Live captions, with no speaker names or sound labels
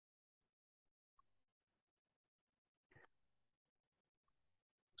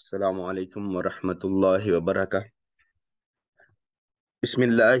Assalamu alaikum wa rahmatullahi wa barakatuh.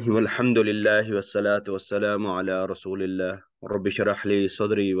 Bismillah walhamdulillah wassalatu wassalamu ala rasulillah. Rabbi shrah li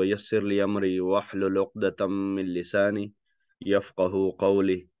sadri wa yassir li amri wa ahlul uqdatam min lisani yafqahu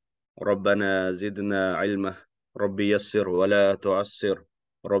qawli. Rabbana zidna ilma. Rabbi yassir wa la tu'assir.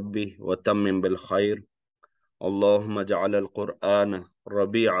 Rabbi wa tammim bil khair. Allahumma ja'al al-Qur'ana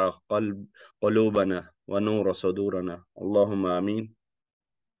rabi'a qulubana wa nura sudurana. Allahumma ameen.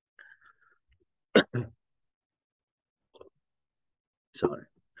 Sorry.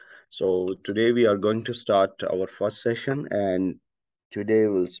 So today we are going to start our first session, and today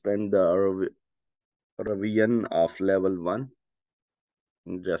we'll spend the revision of level 1.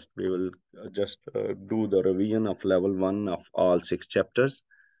 We will just do the revision of level 1 of all 6 chapters,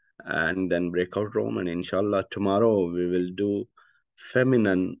 and then breakout room, and inshallah tomorrow we will do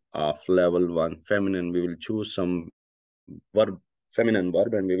feminine of level 1. Feminine, we will choose some feminine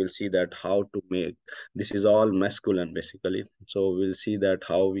verb, and we will see that how to make this is all masculine basically. So we'll see that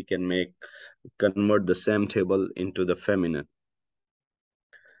how we can convert the same table into the feminine.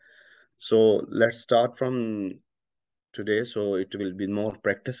 So let's start from today. So it will be more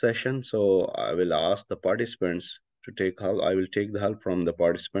practice session. So I will ask the participants to take help. I will take the help from the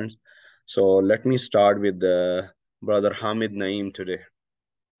participants. So let me start with the brother Hamid Naeem today.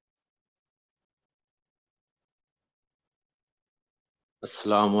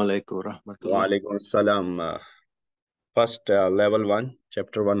 Assalamu alaikum wa rahmatullah. Wa alaikum assalam. First, level 1,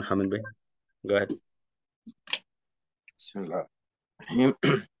 chapter 1, Hamid bhai. Go ahead. Bismillah.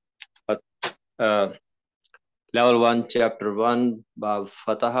 Level 1, chapter 1, Bab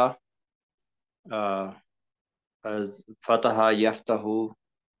Fataha. Fataha yaftahu,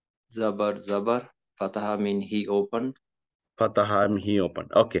 zabar zabar. Fataha mean he opened. Fataha, he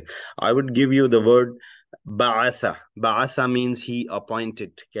opened. Okay. I would give you the word ba'atha. Ba'atha means he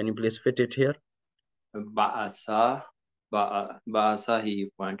appointed. Can you please fit it here? Ba'asa, ba'asa he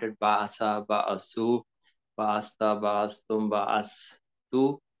appointed. Ba'asa, ba'asu, ba'asta, ba'astum,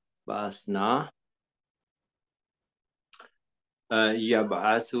 ba'astu, ba'asna.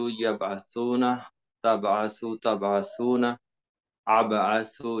 Yab'asu, yab'asuna, tab'asu, tab'asuna,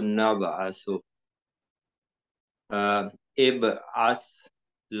 ab'asu, nab'asu. Ib'as,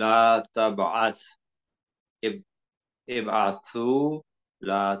 la tab'as. Ib'asu,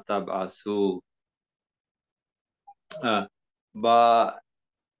 la tab'asu.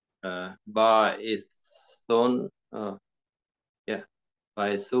 Ba'ithun,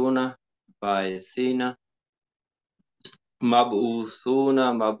 ba'ithuna, ba'ithina. Mab'usuna,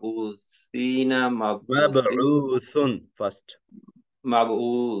 mab'usina, Mab'uthun first.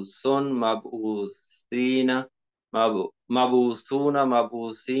 Mab'usun, mab'usina, mab'usuna,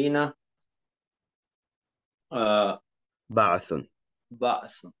 mab'usina. Ba'athun.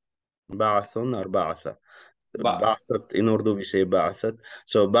 Ba'sun. Ba'athun or ba'atha. Ba'athat, in Urdu we say ba'athat.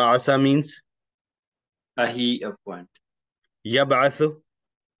 So ba'atha means? He appoint. Yab'athu?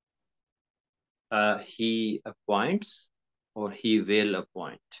 He appoints or he will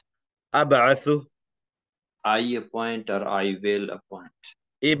appoint. Ab'athu? I appoint or I will appoint.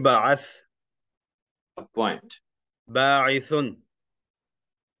 Ib'ath? Appoint. Ba'ithun?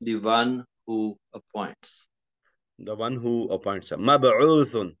 The one who appoints. The one who appoints.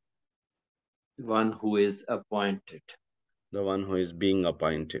 Mab'uthun? The one who is appointed. The one who is being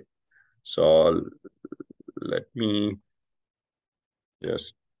appointed. So let me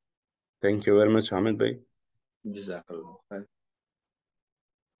just thank you very much, Hamid bhai. Jazakallah khair.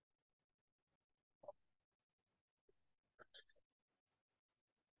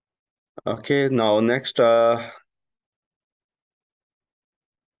 Okay, now next,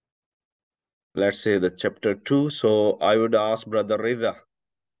 let's say the chapter 2. So I would ask Brother Reza.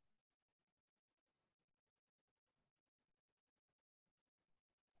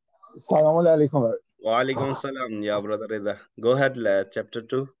 Assalamu alaikum. Wa alaikum salam, ya Brother Reza. Go ahead, chapter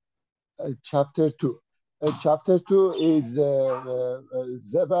 2. Chapter 2. Chapter 2 is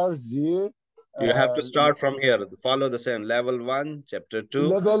Zabar Zir. You have to start from here. Follow the same. Level 1, chapter 2.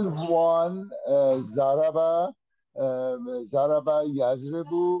 Level 1, Zaraba, Zaraba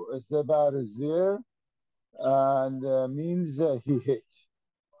Yazribu, Zabar Zir, and means he hit.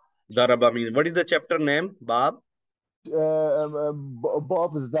 Daraba means, what is the chapter name? Bab?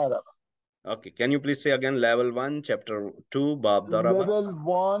 Bob Zaraba. Okay, can you please say again, level 1, chapter 2, Bab Daraba? Level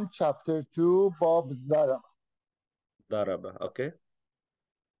 1, chapter 2, Bob Zaraba. Daraba, okay.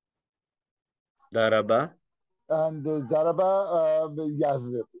 Daraba. And Zaraba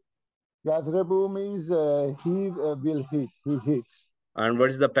Yazribu. Yazribu means he will hit, he hits. And what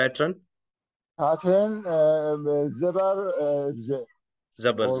is the pattern? Pattern, Zabar Zir.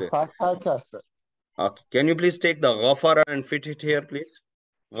 Zabar or Zay. Fatha Kasra. Okay. Can you please take the ghafara and fit it here, please?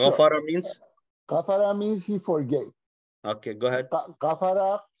 Sure. Ghafara means? Ghafara means he forgave. Okay, go ahead.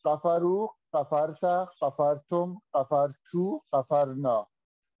 Ghafara, Ghafaru, Ghafarta, Ghafartum, Ghafartu, Ghafarna.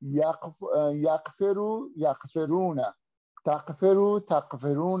 Yaghfiru, Yaghfiruna. Taghfiru,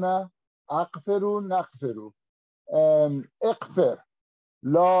 Taghfiruna. Aghfiru, Naghfiru. اغفر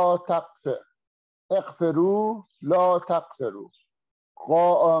لا تغفر اغفروا لا تغفروا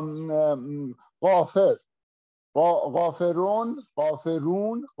غافر غافرون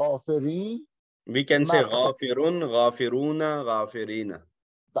غافرون غافرين We can say مغفر ghafirun, ghafiruna, ghafirina.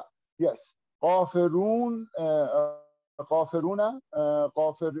 yes غافرون غافرون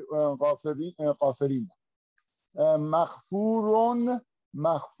غافرين مغفورون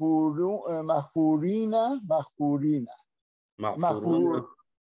مغفورين مغفورين Maghfuruna.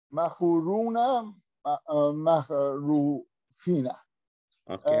 مغفورون مغروفين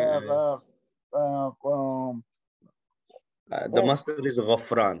Okay. The master is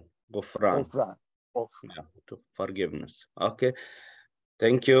Ghafran. Ghafran. غفران Yeah, to forgiveness. Okay.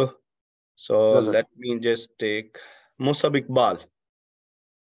 Thank you. So جزاك let me just take Musab Iqbal.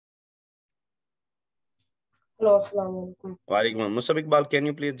 Hello, Assalamu alaikum. Walaikum. Musab Iqbal, can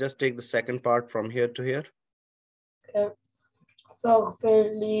you please just take the second part from here to here? فاغفر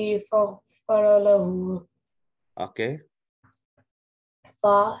لي فاغفر له. Okay.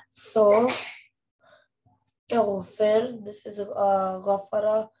 So اغفر, this is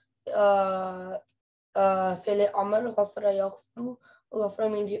غفر فعل أمر. غفر يغفر. غفر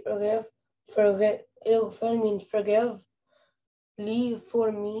means he forgive. اغفر means forgive. Li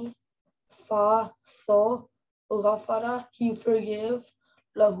for me. So غفر he forgive.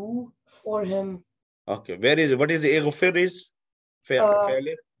 Lahu for him. Okay. Where is it? What is the Ighfir is?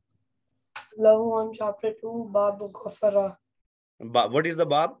 Fairly. Lahu on chapter 2 Bab غفر. What is the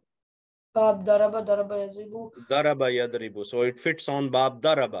Bab? Bab daraba yadribu. Daraba yadribu. So it fits on Bab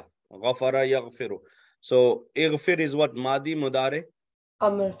Daraba. Ghafara yaghfiru. So Ighfir is what? Madi Mudare?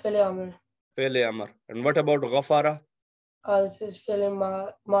 Amr, Fili Amr. Fele Amr. And what about Ghafara? This is Fili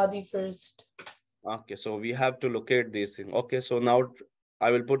Madi first. Okay, so we have to locate these things. Okay, so now I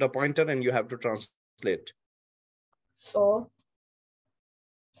will put a pointer and you have to translate. So,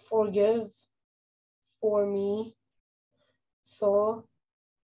 forgive for me. So,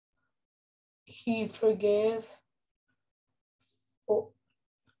 he forgave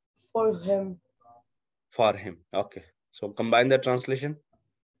for him. For him. Okay. So combine the translation.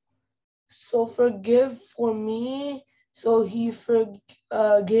 So, forgive for me. So, he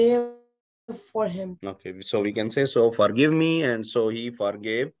forgave for him. Okay, so we can say, so forgive me, and so he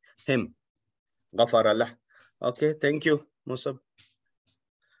forgave him. Ghafarallah. Okay, thank you, Musab.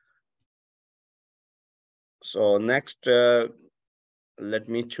 So next, let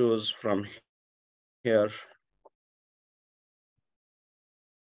me choose from here.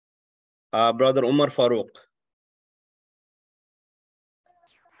 Brother Umar Farooq.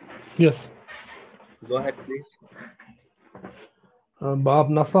 Yes. Go ahead, please. Bab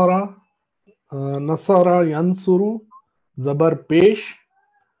Nasara. Nasara Yansuru. Zabar Pesh.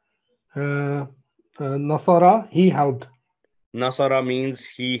 Nasara, he helped. Nasara means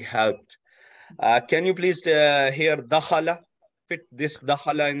he helped. Can you please hear dakhala? Fit this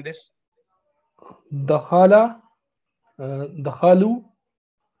dakhala in this. Dakhala. Dakhalu.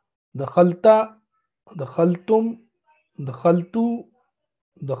 Dakhalta. Dakhaltum. Dakhaltu.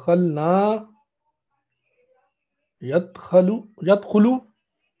 Dakhalna. Yadkhulu. Yadkhulu.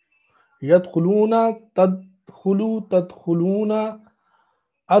 Yadkhuluna. Tadkhulu. Tadkhuluna.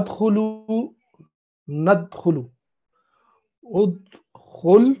 Adkhulu. Nadkhulu.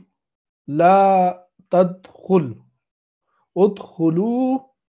 Udkhul. لا تدخل ادخلوا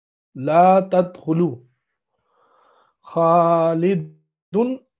لا تدخلوا خالد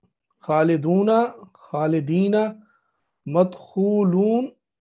خالدون خالدين مدخولون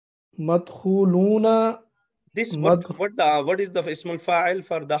مدخولون This what is the ismul fa'il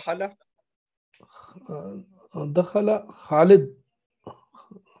for dakhala? دخل خالد.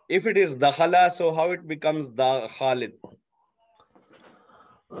 If it is dakhala, so how it becomes the Khalid?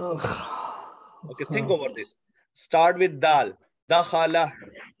 Okay, think over this. Start with dal. Dakhala.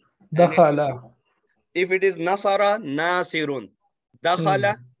 دخل. If it is nasara, nasirun.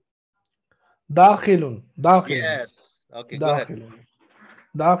 Dakhala. داخل. داخل. Yes. Okay, go ahead.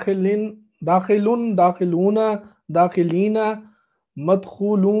 داخل. داخل. داخلون داخلين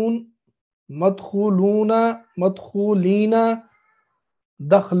مدخولون مدخولون مدخولين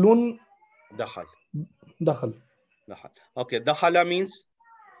دخل. Dakhal. دخل. Okay, dakhala means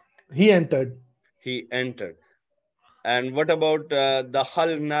he entered. he entered. And what about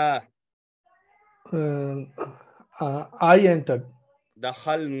dakhalna? I entered.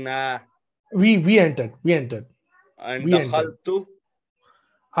 Dakhalna. We entered. We entered. And We entered. dakhaltu?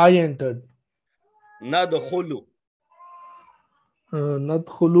 I entered. Nadkhulu.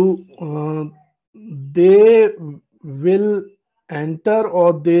 Nadkhulu. They will enter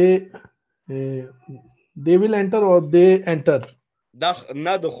or they will enter or they enter.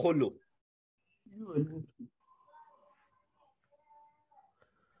 Nadkhulu.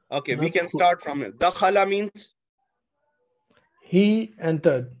 Okay, we can start from here. Dakhala means? He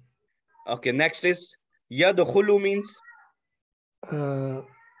entered. Okay, next is yadkhulu means?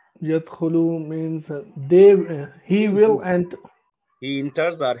 Yadkhulu means he will enter. He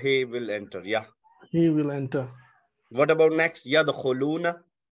enters or he will enter. Yeah. He will enter. What about next? Yadkhuluna.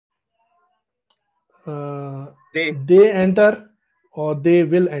 They enter or they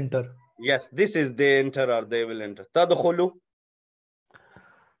will enter. Yes, this is they enter or they will enter. Tadkhulu.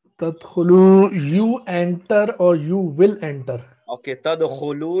 Tadkhulu, you enter or you will enter. Okay,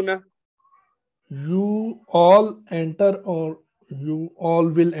 tadkhuluna. You all enter or you all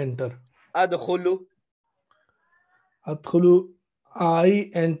will enter. Adkhulu. Adkhulu, I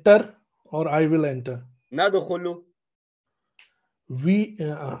enter or I will enter. Nadkhulu. We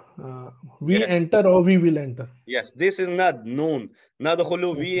Yes. enter or we will enter. Yes, this is not noon.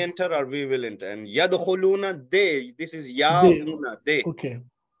 Nadkhulu, we enter or we will enter. And yadkhuluna, they. This is yauna, they. Okay.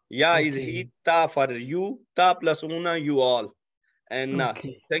 Ya is he, ta for you, ta plus una, you all. And na.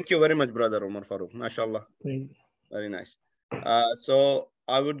 Okay. Thank you very much, brother Umar Farooq. MashaAllah. Very nice. So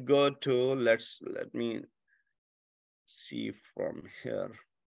I would go to, let me see from here.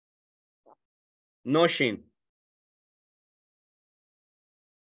 Noshin.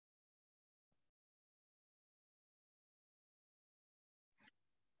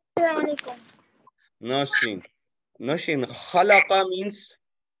 Noshin. Noshin. Khalaqa means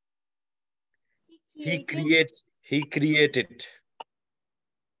he created.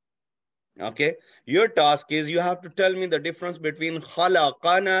 Okay. Your task is you have to tell me the difference between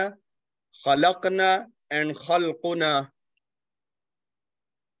khalaqana, khalaqna, and khalquna.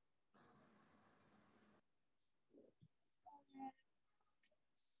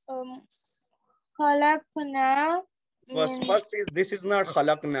 Khalaqna. First is this is not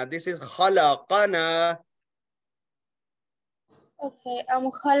khalaqna. This is khalaqana. Okay.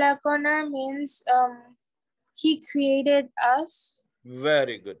 Khalaqna means he created us.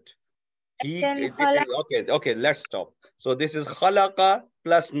 Very good. This Then is okay. Okay, let's stop. So this is khalaqa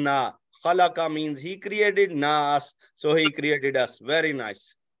plus na. Khalaqa means he created, na us. So he created us. Very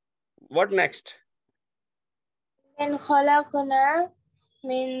nice. What next? Then khalaqna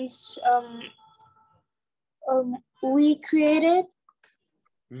means we created.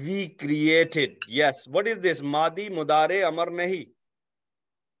 We created. Yes. What is this? Madi, mudare, amar nahi.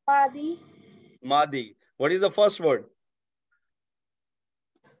 Madi. Madi. What is the first word?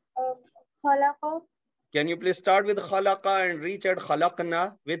 Khalaqa. Can you please start with khalaqa and reach at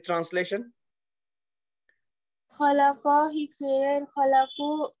khalaqna with translation? Khalaqa, he created.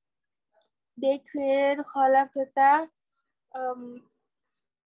 Khalaqu, they created. Khalaqata,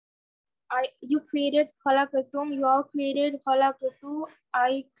 you created. Khalaqatum, you all created. Khalaqatu,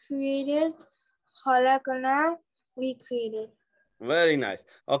 I created. Khalaqana, we created. Very nice.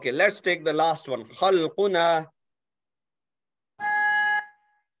 Okay, let's take the last one. Khalquna.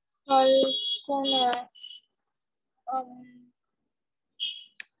 Khalquna.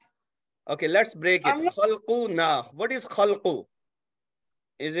 Okay, let's break it. Khalquna. What is khalqu?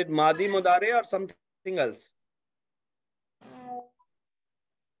 Is it madi mudare or something else?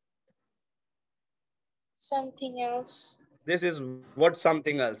 Something else. This is what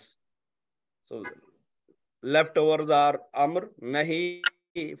something else. So leftovers are amr, nahi,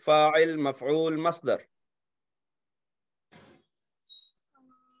 fa'il, maf'ul, masdar.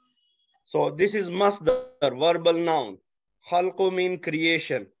 So this is masdar, verbal noun. Khalqu mean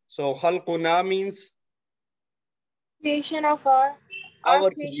creation. So khalquna means Creation of our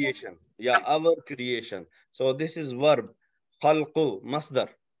creation. Yeah, our creation. So this is verb. Khalqu, masdar.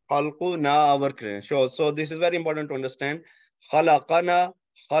 Khalquna, our creation. So this is very important to understand. Khalaqana,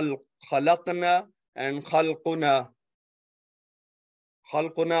 khalaqna, and khalquna.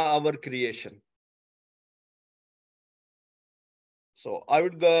 Khalquna, our creation. So I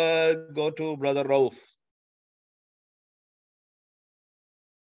would go to Brother Rauf.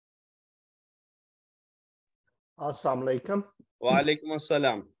 Assalamu alaikum. Wa alaikum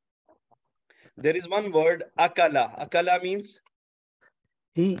assalam. There is one word, akala. Akala means?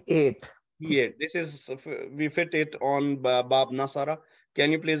 He ate. He ate. This is, we fit it on Bab Nasara.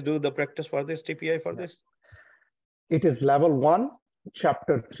 Can you please do the practice for this, TPI for this? It is level 1,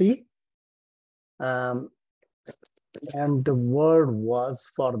 chapter 3. And the word was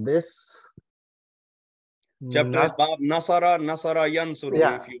for this. Chapter is Bab Nasara Yansuru,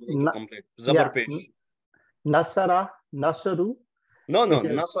 Yeah, if you want to complete. yeah, Zabar Pesh. Nasara, Nasaru. No, It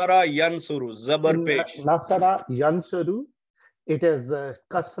is Nasara Yansuru, Zabar Pesh. Nasara, Yansuru. It is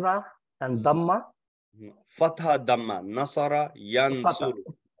Kasra and Dhamma. Fatha Dhamma, Nasara Yansuru.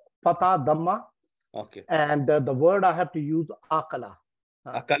 Fatha, Dhamma. Okay. And the word I have to use Akala.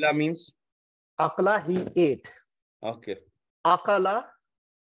 Akala means? Akala, he ate. Okay. Akala,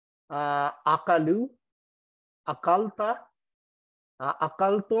 Akalu, Akalta,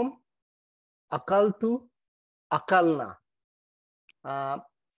 Akaltum, Akaltu, Akalna.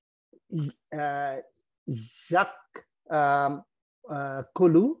 Jak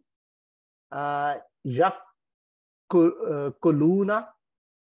Kulu, Jak Kuluna,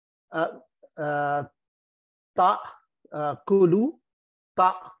 Ta Kulu,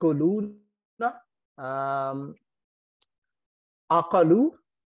 Ta Kuluna, Akalu.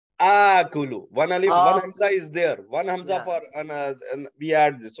 Akulu. One alif, one hamza is there. One hamza for and we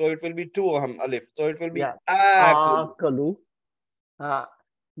add this. So it will be two alif. So it will be Akulu. Akalu.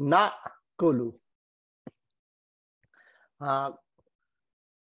 Na Kulu.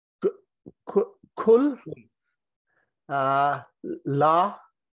 Kul. La.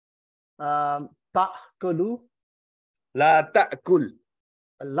 Ta'kulu. La ta'kul.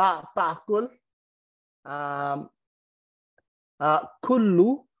 La ta'kul.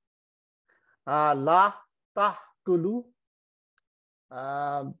 Kullu. La ta'kulu.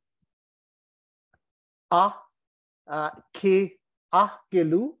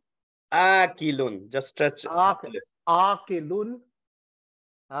 Akilu. Akilun. Just stretch. Akilun.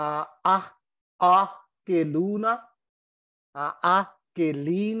 Akiluna.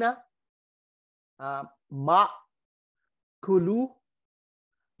 Akilina. Ma'kulu.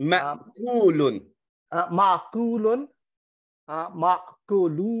 Ma'kulun. Ma'kulun.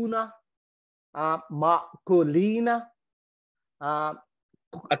 Ma'kuluna. Ma'kulina.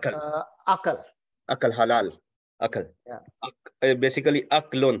 Akal. Akal. Akal halal. Akal. Yeah. Basically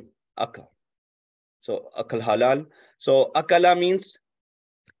aklun. Akal. So akal halal. So akala means?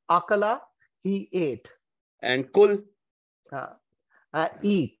 Akala, he ate. And kul?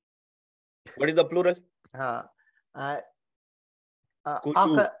 Eat. What is the plural?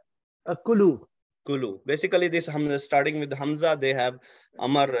 Kulu. Kulu. Kulu. Basically, this hamza starting with Hamza, they have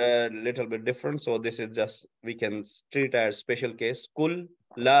Amar little bit different. So this is just, we can treat as special case. Kul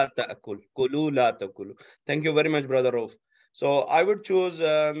la ta'kul. Kulu la ta'kulu. Thank you very much, brother Rauf. So I would choose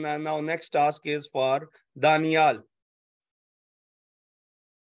now next task is for Daniel.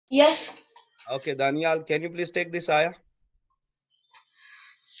 Yes. Okay, Daniel, can you please take this ayah?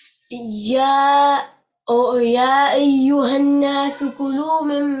 يا أيها الناس كلوا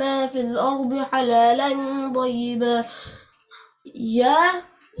مما في الأرض حلالا طيبا يا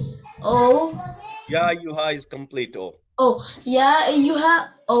Ya Yuha is complete. يا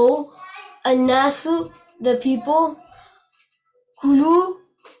أيها الناس, the people, كلوا,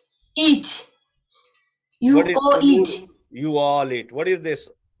 eat. You all eat. You all eat. What is this?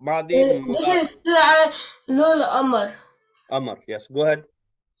 This is Lul Amr. Amar. Yes, go ahead.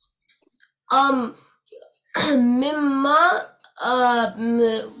 Mimma,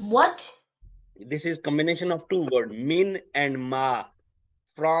 what? This is combination of two words, min and ma.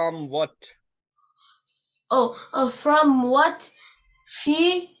 From what? From what?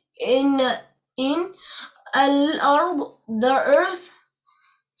 Fi, in al-ard, the earth,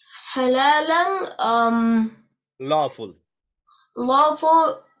 halalan, Lawful.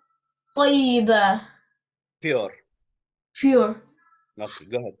 lawful, طيبة, Pure. Okay,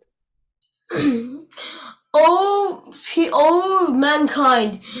 go ahead. Oh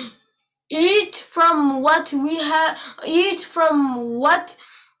mankind, eat from what we have. Eat from what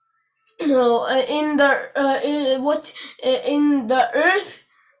in the earth,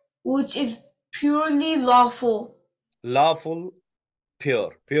 which is purely lawful. Lawful,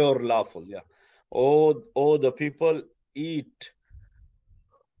 pure, lawful. Yeah. Oh, the people eat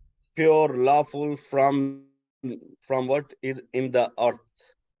pure, lawful from what is in the earth.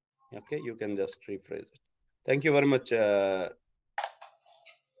 Okay, you can just rephrase it. Thank you very much.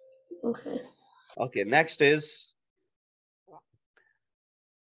 Okay, next is,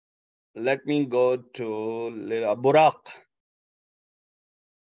 let me go to Buraq.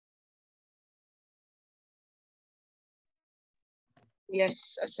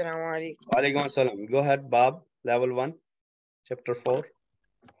 Yes, assalamu alaikum. Walaikum assalam. Go ahead, Bab, level 1, chapter 4.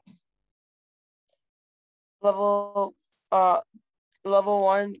 Level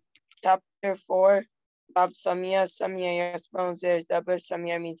 1, chapter 4. Bab Samia, Samia Yasma, there's double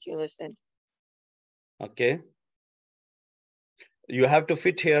Samia means you listen. Okay. You have to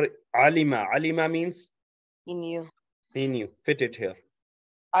fit here. Alima. Alima means He knew. he knew. Fit it here.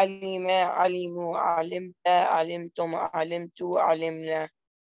 Alima, alimu, alimta, alimtum, alimtu, alimna.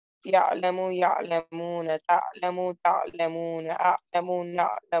 يعلم يعلمون تعلم تعلمون أعلم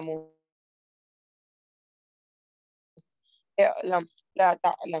نعلم اعلم لا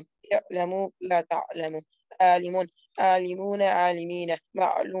تعلم اعلموا لا تعلموا عالم عالمون عالمين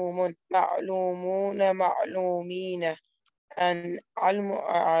معلوم معلومون معلومين أن علم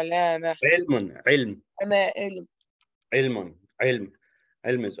علامة علم. علم. أما علم علم. علم.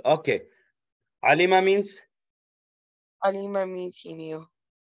 علم is okay. Alima means علم means he knew.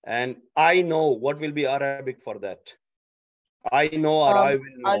 and I know. What will be Arabic for that? I know or I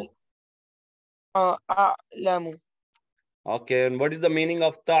will know. أعلم Okay. And what is the meaning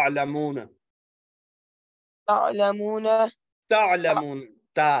of ta'lamun? تعلمون Ta'lamun.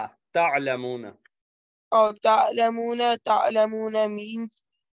 Ta'lamun. أو تعلمون تعلمون means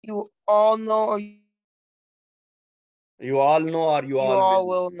you all know or You all know or you you all all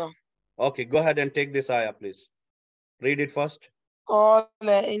will know. will know. Okay. Go ahead and take this ayah, please. Read it first. قال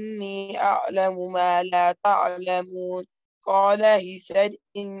إني أعلم ما لا تعلمون. قال, he said,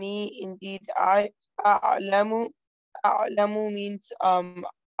 إني, indeed I, أعلم, أعلم means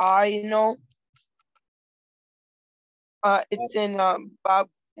I know. It's in bab,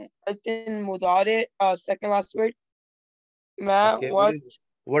 it's in mudari, second last word. Ma, Okay. what,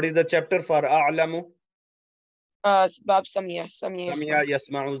 What is the chapter for a'lamu? bab Samia, Samia Samia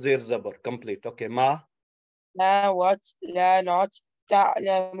Yasma. yasma'u zir zabar. Complete. Okay. Ma. La, what, la, not,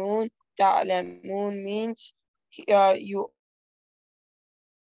 ta'lamun, ta'lamun means you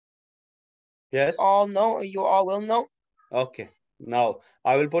Yes. all know, or you all will know. Okay. Now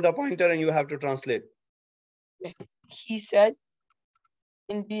I will put a pointer and you have to translate. He said,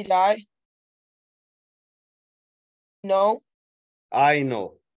 indeed I know, I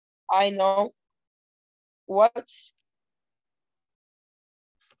know. what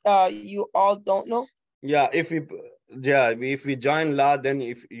you all don't know. Yeah. If we join la, then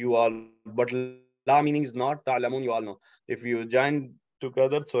if you all, but la meaning is not ta'lamun. You all know. If you join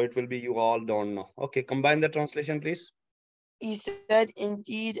together, so it will be you all don't know. Okay. Combine the translation, please. He said,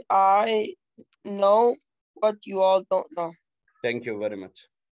 indeed I know what you all don't know. Thank you very much.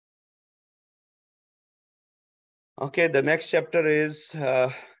 Okay. The next chapter is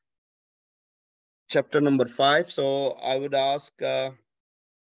chapter number 5. So I would ask.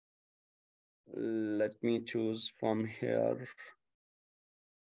 Let me choose from here.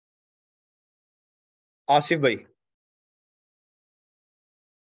 Asif bhai.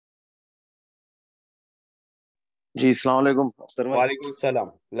 जी अस्सलाम वालेकुम अख्तर भाई Walaikum salam.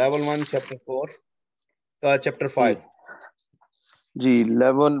 Level 1, chapter 4. Chapter जी 5. जी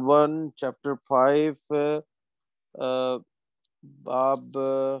level 1 chapter 5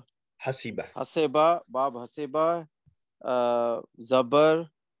 बाब Hasiba. हसेबा बाब हसेबा जबर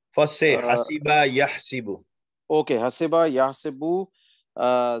First say hasiba yahsibu. Okay हसेबा याहसेबू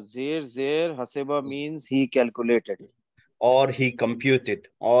जेर जेर हसेबा means he calculated Or he computed.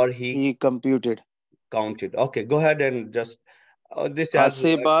 Or he computed counted. Okay, go ahead and just. This has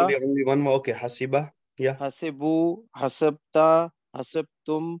हसेबा actually only one more. Okay, hasiba. Yeah. हसेबू हसबता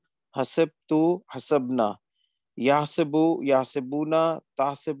हसबतुम हसबतु हसबना याहसेबू याहसेबूना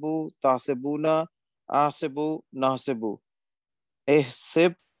ताहसेबू ताहसेबूना आहसेबू नाहसेबू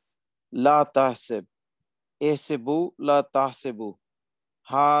एहसिब ला ताहसिब एहसिबू ला ताहसिबू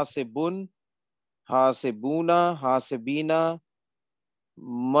हासिबुन हासिबूना हासिबीना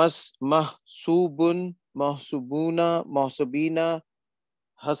मस महसूबुन महसूबूना महसूबीना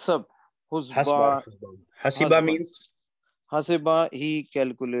हसब हुस्बा Hasba. Hasiba हसबा means हसिबा he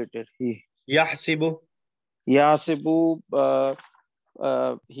calculated he yahsibu. यासिबू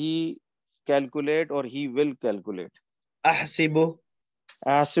he calculate or he will calculate Ahsibu.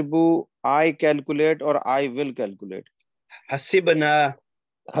 Asibu, I calculate or I will calculate. Hasibna.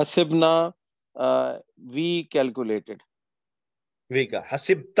 Hasibna, we calculated. Vika.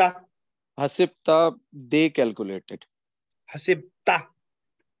 Hasibta. Hasibta, they calculated. Hasibta.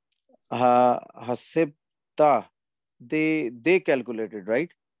 Hasibta, they calculated,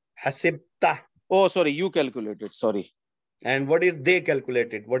 right? Hasibta. Oh, sorry, you calculated. Sorry, And what is they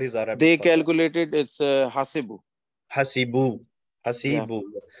calculated? What is Arabic? they for that? calculated. It's hasibu. Hasibu. Yeah. Hasibu.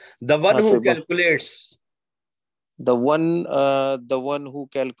 The one who Hasiba. calculates. The one who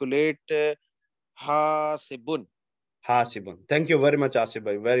calculate hasibun. Hasibun. Thank you very much, Asif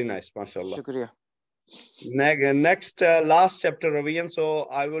bhai. Very nice, mashallah. Shukriya. Next, last chapter, Ravian. So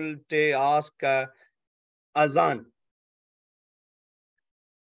I will ask Azan.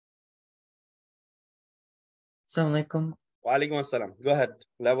 Assalamualaikum. Walaikum assalam. Go ahead.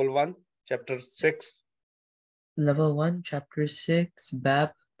 Level 1, chapter 6. Level 1, Chapter 6,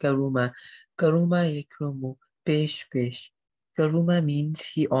 Bab Karuma. Karuma Yakrumu, Pesh Pesh. Karuma means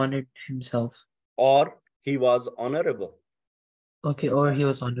he honored himself. Or he was honorable. Okay, or he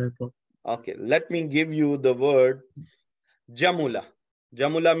was honorable. Okay, let me give you the word Jamula.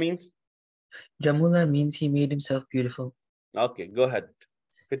 Jamula means? Jamula means he made himself beautiful. Okay, go ahead.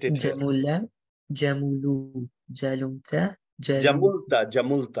 Fit it here. Jamula, Jamulu, Jalumta, Jalu. Jamulta,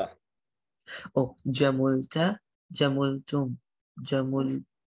 Jamulta. Oh, Jamulta, Jamultum, Jamul,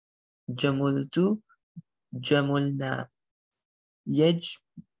 Jamultu, Jamulna.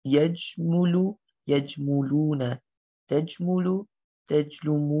 Yajmulu, Yajmuluna. Tajmulu,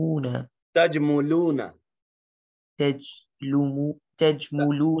 Tajlumuna. Tajmuluna.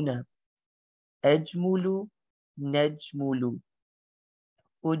 Tajmuluna. Ajmulu, Najmulu.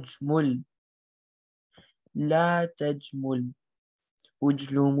 Ujmul, La Tajmul.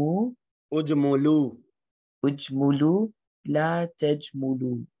 Ujlumu, Ujmulu. Ujmulu, La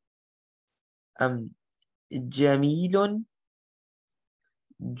Tajmulu. Jamilun,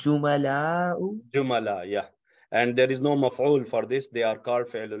 Jumala'u. Jumala, yeah. And there is no maf'ul for this. They are called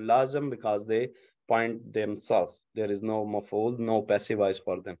fi'lul lazim because they point themselves. There is no maf'ul, no passive voice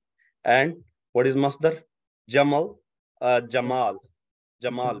for them. And what is masdar? Jamal, Jamal,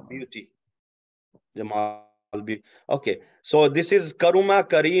 Jamal, beauty. Jamal, beauty. Okay, so this is Karuma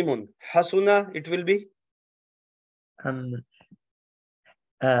Karimun. Hasuna, it will be?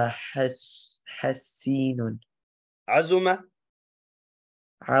 Hassinun. Azuma,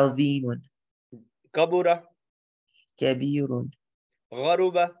 Azimun. Kabura, Kabirun.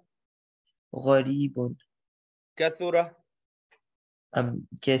 Gharuba, Gharibun. Kathura,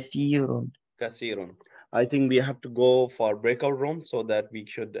 Kathirun. Kathirun. I think we have to go for breakout room so that we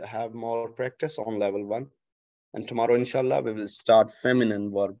should have more practice on level 1. And tomorrow, inshallah, we will start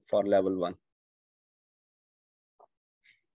feminine verb for level 1.